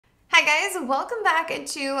Hi guys, welcome back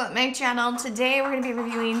to my channel. Today we're going to be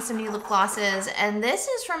reviewing some new lip glosses, and this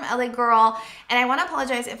is from LA Girl, and I want to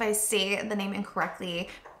apologize if I say the name incorrectly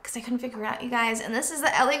because I couldn't figure it out, you guys. And this is the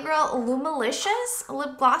LA Girl Lumilicious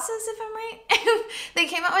lip glosses, if I'm right. They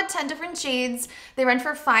came out with 10 different shades. They run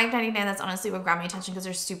for $5.99. That's honestly what grabbed my attention because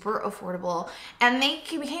they're super affordable. And they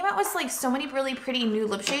came out with like so many really pretty new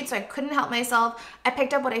lip shades, so I couldn't help myself. I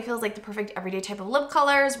picked up what I feel is like the perfect everyday type of lip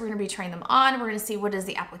colors. We're going to be trying them on. We're going to see what is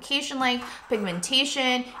the application like,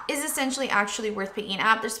 pigmentation, is essentially actually worth picking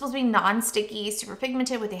up. They're supposed to be non-sticky, super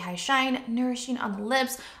pigmented with a high shine, nourishing on the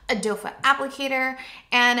lips, a doe foot applicator,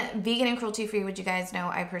 and vegan and cruelty-free, which you guys know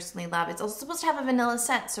I personally love. It's also supposed to have a vanilla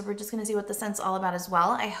scent, so we're just going to see what the scent's all about as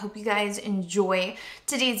well. I hope you guys enjoy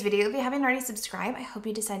today's video. If you haven't already subscribed, I hope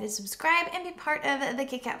you decide to subscribe and be part of the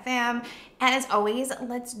Kit Kat fam. And as always,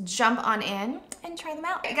 let's jump on in and try them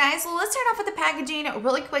out. Okay, guys, so let's start off with the packaging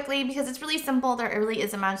really quickly because it's really simple. There really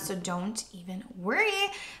isn't much, so don't even worry.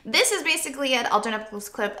 This is basically an alternate close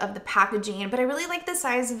clip of the packaging, but I really like the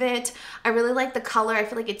size of it. I really like the color. I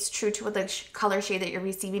feel like it's true to what the color shade that you're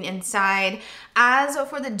receiving inside. As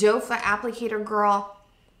for the doe foot applicator, girl,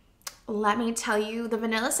 let me tell you, the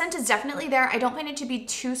vanilla scent is definitely there. I don't find it to be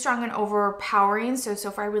too strong and overpowering, so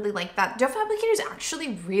far I really like that. Doe foot applicator is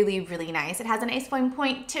actually really nice. It has a nice fine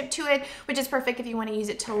point tip to it, which is perfect if you want to use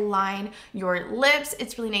it to line your lips.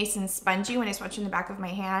 It's really nice and spongy when I swatch in the back of my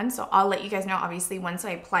hand, so I'll let you guys know obviously once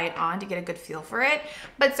I apply it on to get a good feel for it.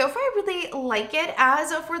 But so far I really like it.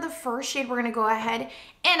 As for the first shade we're going to go ahead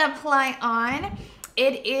and apply on,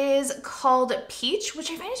 it is called Peach, which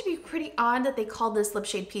I find it to be pretty odd that they call this lip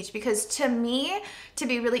shade Peach, because to me, to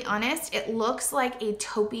be really honest, it looks like a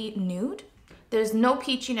taupey nude. There's no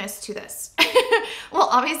peachiness to this. We'll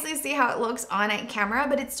obviously see how it looks on camera,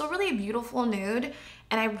 but it's still really a beautiful nude,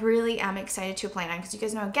 and I really am excited to apply it on because you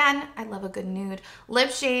guys know, again, I love a good nude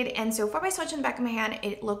lip shade. And so far by swatching the back of my hand,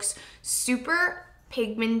 it looks super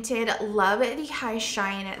pigmented. Love the high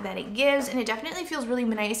shine that it gives, and it definitely feels really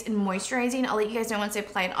nice and moisturizing. I'll let you guys know once I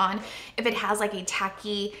apply it on if it has like a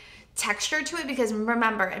tacky texture to it, because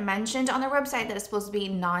remember, it mentioned on their website that it's supposed to be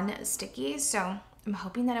non-sticky, so I'm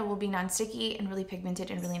hoping that it will be non-sticky and really pigmented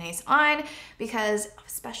and really nice on, because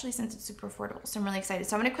especially since it's super affordable. So I'm really excited.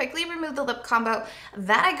 So I'm going to quickly remove the lip combo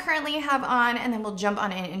that I currently have on, and then we'll jump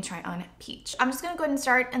on in and try on Peach. I'm just going to go ahead and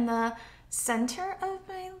start in the center of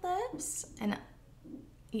my lips, and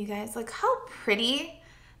you guys, look how pretty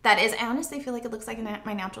that is. I honestly feel like it looks like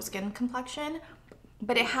my natural skin complexion,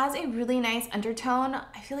 but it has a really nice undertone.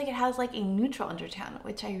 I feel like it has like a neutral undertone,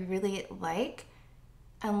 which I really like.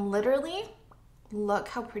 And literally, look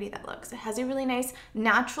how pretty that looks. It has a really nice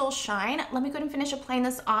natural shine. Let me go ahead and finish applying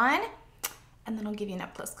this on, and then I'll give you an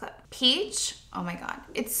up close clip. Peach, oh my God.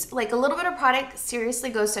 It's like a little bit of product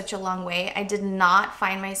seriously goes such a long way. I did not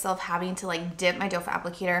find myself having to like dip my doe foot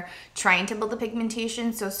applicator trying to build the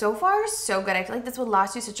pigmentation. So far, so good. I feel like this would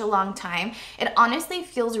last you such a long time. It honestly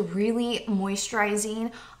feels really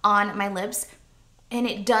moisturizing on my lips, and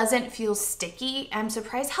it doesn't feel sticky. I'm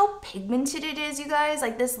surprised how pigmented it is, you guys.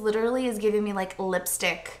 Like, this literally is giving me like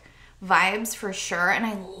lipstick vibes for sure, and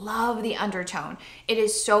I love the undertone. It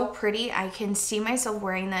is so pretty. I can see myself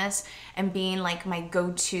wearing this and being like my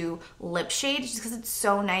go-to lip shade just because it's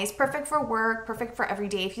so nice. Perfect for work, perfect for every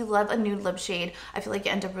day. If you love a nude lip shade, I feel like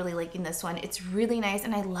you end up really liking this one. It's really nice,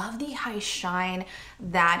 and I love the high shine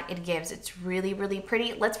that it gives. It's really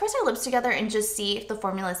pretty. Let's press our lips together and just see if the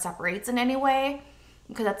formula separates in any way,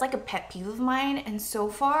 because that's like a pet peeve of mine, and so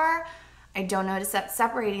far I don't notice that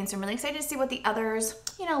separating, so I'm really excited to see what the others,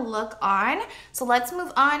 you know, look on. So let's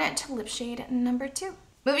move on to lip shade number 2.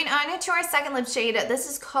 Moving on to our second lip shade, this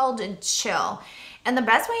is called Chill. And the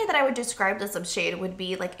best way that I would describe this lip shade would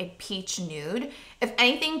be like a peach nude. If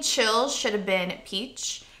anything, Chill should have been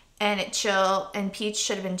peach, and peach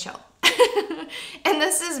should have been chill. And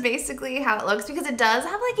this is basically how it looks, because it does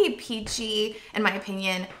have like a peachy, in my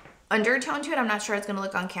opinion, undertone to it. I'm not sure it's gonna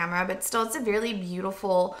look on camera, but still, it's a really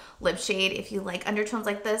beautiful lip shade. If you like undertones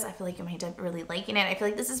like this, I feel like you might end up really liking it. I feel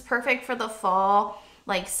like this is perfect for the fall,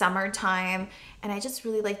 like summertime, and I just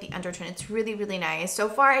really like the undertone. It's really nice. So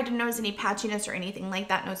far, I didn't notice any patchiness or anything like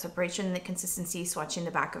that. No separation in the consistency swatching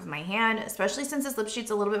the back of my hand, especially since this lip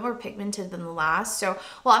shade's a little bit more pigmented than the last. So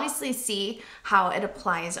we'll obviously see how it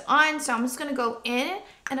applies on. So I'm just gonna go in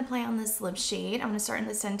and apply on this lip shade. I'm gonna start in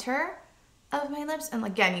the center of my lips, and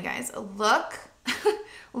again, you guys, look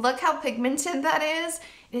look how pigmented that is.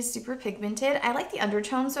 It is super pigmented. I like the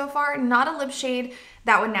undertone so far. Not a lip shade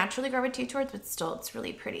that would naturally gravitate towards, but still, it's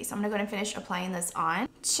really pretty. So I'm gonna go ahead and finish applying this on.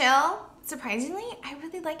 Chill surprisingly, I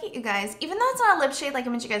really like it, you guys. Even though it's not a lip shade like I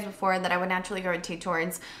mentioned you guys before that I would naturally gravitate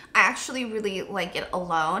towards, I actually really like it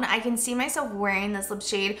alone. I can see myself wearing this lip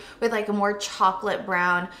shade with like a more chocolate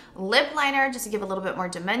brown lip liner just to give a little bit more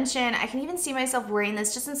dimension. I can even see myself wearing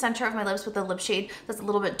this just in the center of my lips with a lip shade that's a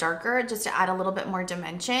little bit darker just to add a little bit more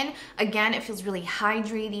dimension. Again, it feels really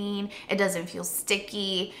hydrating. It doesn't feel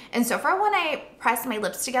sticky. And so far when I press my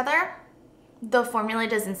lips together, the formula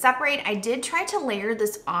doesn't separate. I did try to layer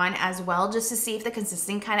this on as well just to see if the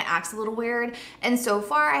consistency kind of acts a little weird. And so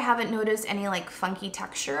far I haven't noticed any like funky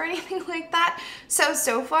texture or anything like that.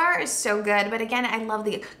 So far so good. But again, I love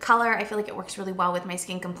the color. I feel like it works really well with my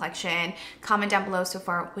skin complexion. Comment down below so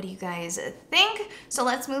far, what do you guys think? So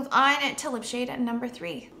let's move on to lip shade number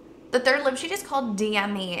 3. The third lip shade is called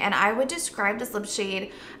DM Me, and I would describe this lip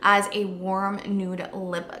shade as a warm nude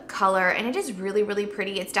lip color, and it is really, really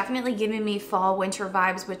pretty. It's definitely giving me fall winter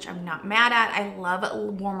vibes, which I'm not mad at. I love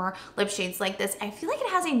warmer lip shades like this. I feel like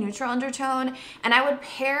it has a neutral undertone, and I would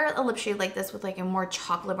pair a lip shade like this with like a more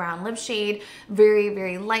chocolate brown lip shade, very,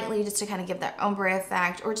 very lightly, just to kind of give that ombre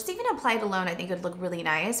effect, or just even apply it alone. I think it would look really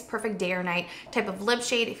nice. Perfect day or night type of lip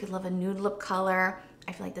shade. If you love a nude lip color,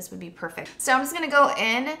 I feel like this would be perfect. So I'm just gonna go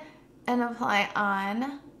in and apply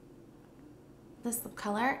on this lip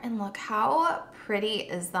color, and look how pretty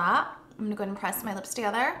is that. I'm gonna go ahead and press my lips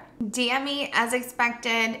together. DM Me, as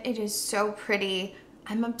expected, it is so pretty.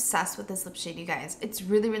 I'm obsessed with this lip shade, you guys. It's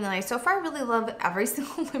really, really nice. So far, I really love every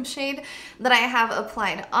single lip shade that I have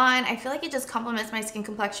applied on. I feel like it just complements my skin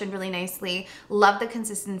complexion really nicely. Love the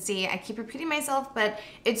consistency. I keep repeating myself, but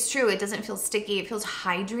it's true. It doesn't feel sticky. It feels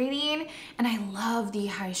hydrating. And I love the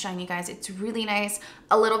high shine, you guys. It's really nice.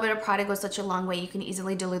 A little bit of product goes such a long way. You can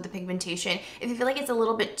easily dilute the pigmentation if you feel like it's a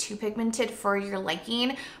little bit too pigmented for your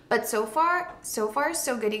liking. But so far,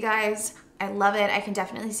 so good, you guys. I love it. I can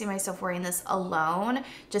definitely see myself wearing this alone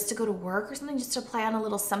just to go to work or something, just to apply on a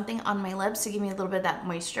little something on my lips to give me a little bit of that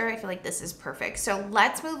moisture. I feel like this is perfect. So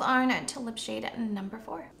let's move on to lip shade number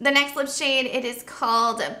 4. The next lip shade, it is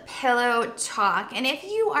called Pillow Talk. And if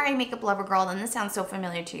you are a makeup lover girl, then this sounds so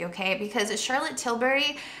familiar to you, okay? Because Charlotte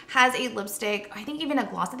Tilbury has a lipstick, I think even a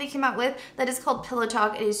gloss that they came out with, that is called Pillow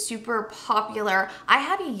Talk. It is super popular. I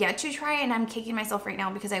have yet to try it, and I'm kicking myself right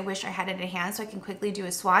now because I wish I had it in hand so I can quickly do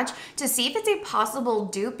a swatch to see if it's a possible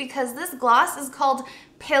dupe, because this gloss is called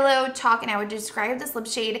Pillow Talk, and I would describe this lip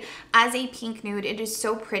shade as a pink nude. It is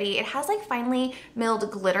so pretty. It has like finely milled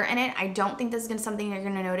glitter in it. I don't think this is something you're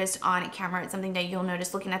gonna notice on camera. It's something that you'll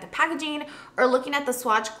notice looking at the packaging or looking at the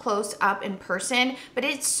swatch close up in person, but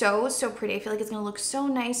it's so pretty. I feel like it's gonna look so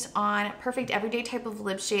nice on. Perfect everyday type of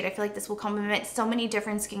lip shade. I feel like this will complement so many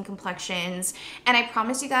different skin complexions, and I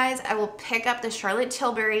promise you guys, I will pick up the Charlotte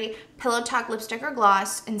Tilbury Pillow Talk lipstick or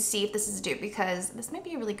gloss and see if this is a dupe, because this might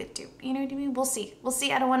be a really good dupe. You know what I mean? We'll see.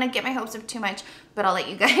 I don't want to get my hopes up too much, but I'll let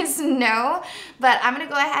you guys know. But I'm going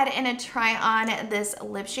to go ahead and try on this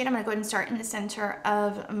lip shade. I'm going to go ahead and start in the center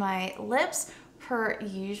of my lips per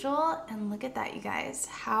usual. And look at that, you guys.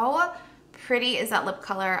 How pretty is that lip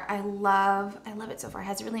color? I love it so far. It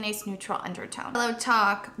has a really nice neutral undertone. Pillow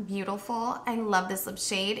Talk, beautiful. I love this lip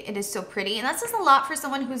shade. It is so pretty, and that says a lot for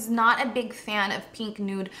someone who's not a big fan of pink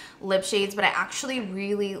nude lip shades, but I actually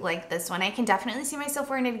really like this one. I can definitely see myself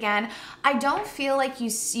wearing it again. I don't feel like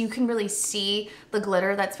you can really see the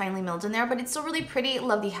glitter that's finely milled in there, but it's still really pretty.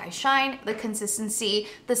 Love the high shine, the consistency.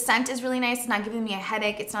 The scent is really nice. It's not giving me a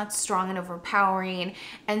headache. It's not strong and overpowering.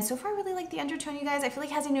 And so far, I really like the undertone, you guys. I feel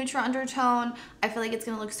like it has a neutral undertone. I feel like it's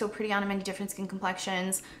gonna look so pretty on many different skin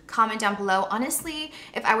complexions. Comment down below. Honestly,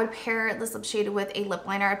 if I would pair this lip shade with a lip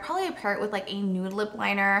liner, I'd probably pair it with like a nude lip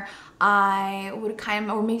liner. I would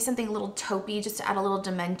or maybe something a little taupey just to add a little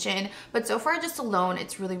dimension. But so far, just alone,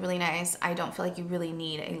 it's really, really nice. I don't feel like you really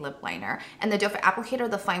need a lip liner. And the doe foot applicator,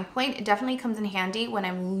 the fine point, it definitely comes in handy when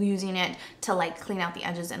I'm using it to like clean out the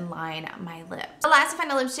edges and line my lips. The last and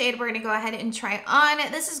final lip shade we're gonna go ahead and try on.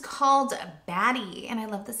 This is called Baddie, and I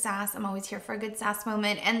love the sass. I'm always here for a good sass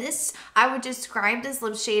moment. And this, I would describe this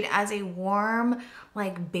lip shade as a warm,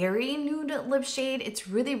 like berry nude lip shade. It's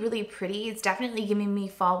really, really pretty. It's definitely giving me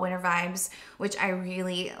fall winter vibes, which I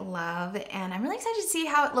really love. And I'm really excited to see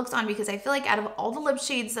how it looks on, because I feel like out of all the lip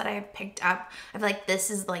shades that I've picked up, I feel like this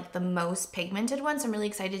is like the most pigmented one. So I'm really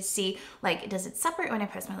excited to see, like, does it separate when I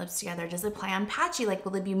press my lips together? Does it apply on patchy? Like,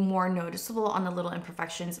 will it be more noticeable on the little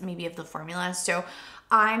imperfections maybe of the formula? So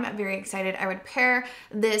I'm very excited. I would pair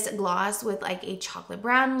this gloss with like a chocolate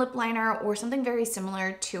brown lip liner or something very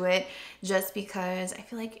similar to it, just because colors, I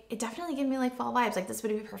feel like it definitely gives me like fall vibes. Like this would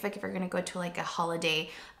be perfect if you're gonna go to like a holiday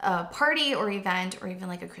party or event, or even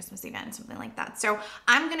like a Christmas event, something like that. So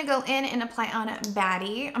I'm gonna go in and apply on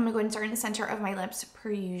Baddie. I'm gonna go ahead and start in the center of my lips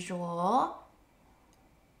per usual.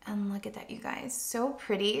 And look at that, you guys, so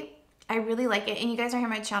pretty. I really like it. And you guys are here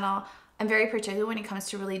on my channel, I'm very particular when it comes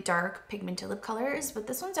to really dark pigmented lip colors, but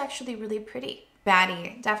this one's actually really pretty.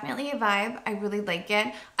 Baddie, definitely a vibe. I really like it.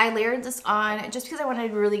 I layered this on just because I wanted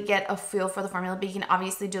to really get a feel for the formula, but you can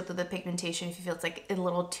obviously do it through the pigmentation if you feel it's like a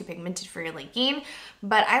little too pigmented for your liking.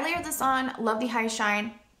 But I layered this on, love the high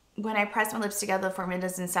shine. When I press my lips together, the formula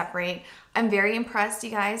doesn't separate. I'm very impressed, you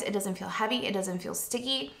guys. It doesn't feel heavy, it doesn't feel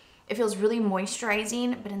sticky. It feels really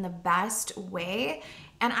moisturizing, but in the best way.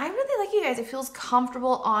 And I really like, you guys, it feels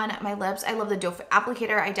comfortable on my lips. I love the doe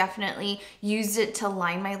applicator. I definitely used it to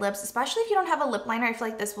line my lips, especially if you don't have a lip liner. I feel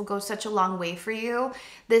like this will go such a long way for you.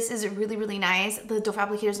 This is really, really nice. The doe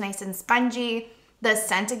applicator is nice and spongy. The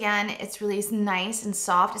scent, again, it's really nice and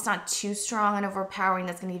soft. It's not too strong and overpowering.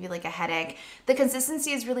 That's gonna give you like a headache. The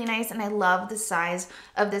consistency is really nice, and I love the size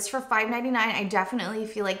of this. For $5.99, I definitely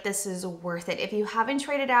feel like this is worth it. If you haven't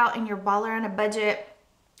tried it out and you're baller on a budget,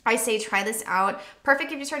 I say try this out.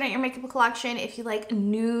 Perfect if you're starting out your makeup collection. If you like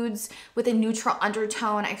nudes with a neutral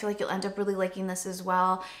undertone, I feel like you'll end up really liking this as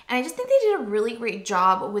well. And I just think they did a really great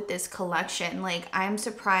job with this collection. Like, I'm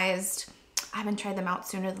surprised I haven't tried them out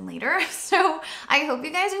sooner than later. So I hope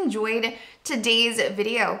you guys enjoyed today's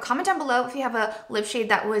video. Comment down below if you have a lip shade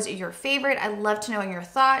that was your favorite. I'd love to know your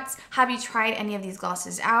thoughts. Have you tried any of these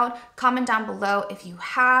glosses out? Comment down below if you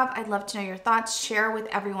have. I'd love to know your thoughts. Share with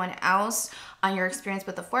everyone else on your experience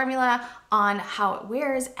with the formula, on how it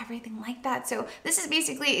wears, everything like that. So this is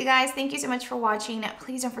basically it, you guys. Thank you so much for watching.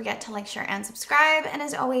 Please don't forget to like, share, and subscribe. And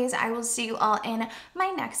as always, I will see you all in my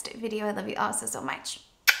next video. I love you all so, so much.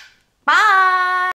 Bye!